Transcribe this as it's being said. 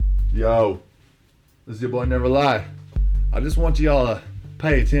Yo, this is your boy NEVERLIE. I just want y'all to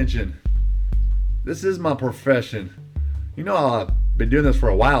pay attention. This is my profession. You know, I've been doing this for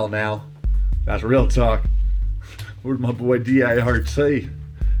a while now. That's real talk. Where's my boy DIRT?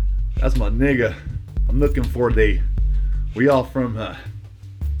 That's my nigga. I'm looking for thee. We all from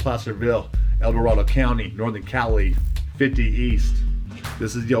Placerville, El Dorado County, Northern Cali, 50 East.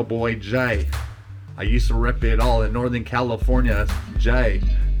 This is your boy Jay. I used to rep it all in Northern California. That's Jay.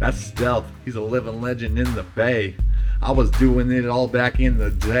 That's Stealth. He's a living legend in the Bay. I was doing it all back in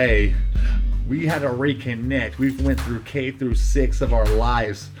the day. We had to reconnect. We went through K through 6 of our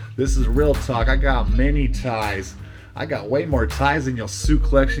lives. This is real talk. I got many ties. I got way more ties than your suit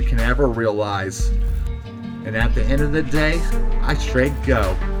collection can ever realize. And at the end of the day, I straight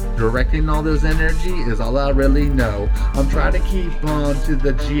go. Directing all this energy is all I really know. I'm trying to keep on to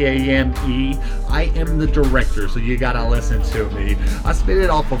the GAME. I am the director, so you gotta listen to me. I spit it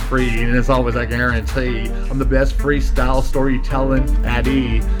all for free, and it's always a guarantee. I'm the best freestyle storytelling at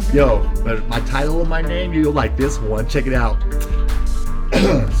E. Yo, but my title of my name, you'll like this one. Check it out.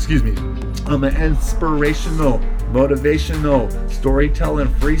 Excuse me. I'm an inspirational, motivational, storytelling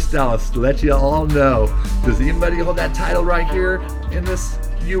freestylist to let you all know. Does anybody hold that title right here in this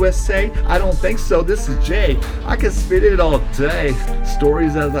USA? I don't think so. This is Jay. I can spit it all day.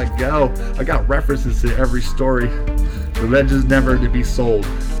 Stories as I go. I got references to every story. The legend's never to be sold.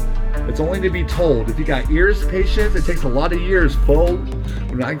 It's only to be told. If you got ears, patience, it takes a lot of years, fold.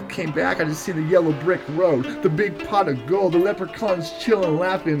 When I came back, I just see the yellow brick road, the big pot of gold, the leprechauns chilling,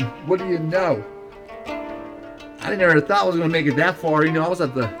 laughing. What do you know? I never thought I was gonna make it that far. You know, I was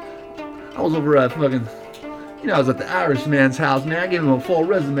over at fucking, I was at the Irishman's house, man. I gave him a full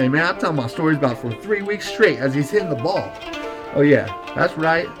resume, man. I'm telling my stories about for 3 weeks straight as he's hitting the ball. Oh yeah, that's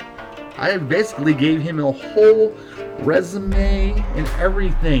right. I basically gave him a whole resume and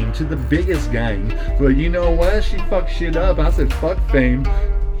everything to the biggest gang. But you know what? She fucked shit up. I said, fuck fame.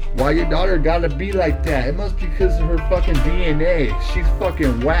 Why your daughter gotta be like that? It must be because of her fucking DNA. She's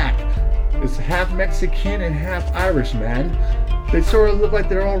fucking whack. It's half Mexican and half Irish, man. They sort of look like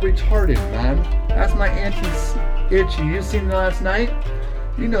they're all retarded, man. That's my Auntie Itchy. You seen her last night?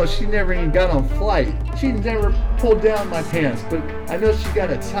 You know, she never even got on flight. She never pulled down my pants, but I know she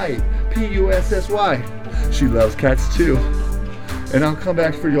got it tight. P-U-S-S-Y. She loves cats too. And I'll come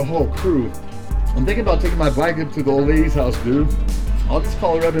back for your whole crew. I'm thinking about taking my bike up to the old lady's house, dude. I'll just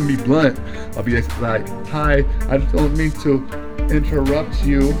call her up and be blunt. I'll be like, hi, I don't mean to interrupt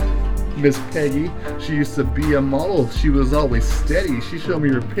you, Miss Peggy. She used to be a model. She was always steady. She showed me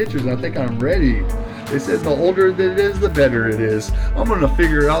her pictures and I think I'm ready. They said the older it is, the better it is. I'm gonna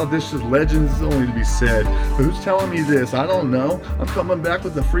figure out this is legends only to be said. But who's telling me this? I don't know. I'm coming back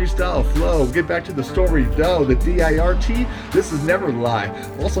with the freestyle flow. Get back to the story though. The DIRT, this is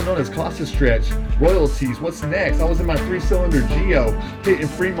NEVERLIE. Also known as Costa Stretch. Royalties, what's next? I was in my 3-cylinder Geo, hitting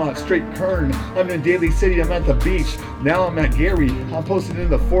Fremont, straight Kern. I'm in Daly City, I'm at the beach. Now I'm at Gary. I'm posted in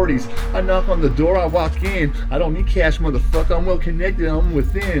the 40s. I knock on the door, I walk in. I don't need cash, motherfucker. I'm well connected, I'm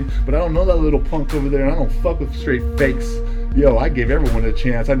within. But I don't know that little punk over there. I don't fuck with straight fakes. Yo, I give everyone a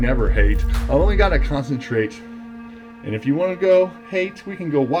chance. I never hate. I only gotta concentrate. And if you wanna go hate, we can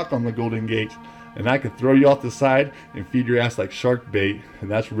go walk on the Golden Gate. And I could throw you off the side and feed your ass like shark bait.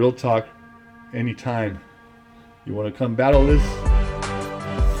 And that's real talk anytime. You wanna come battle this?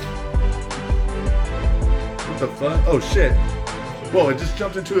 What the fuck? Oh shit. Whoa, it just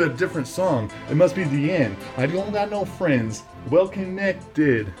jumped into a different song. It must be the end. I don't got no friends. Well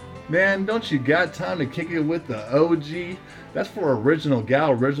connected. Man, don't you got time to kick it with the OG? That's for original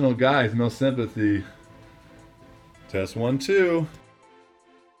gal, original guys, no sympathy. Test 1, 2.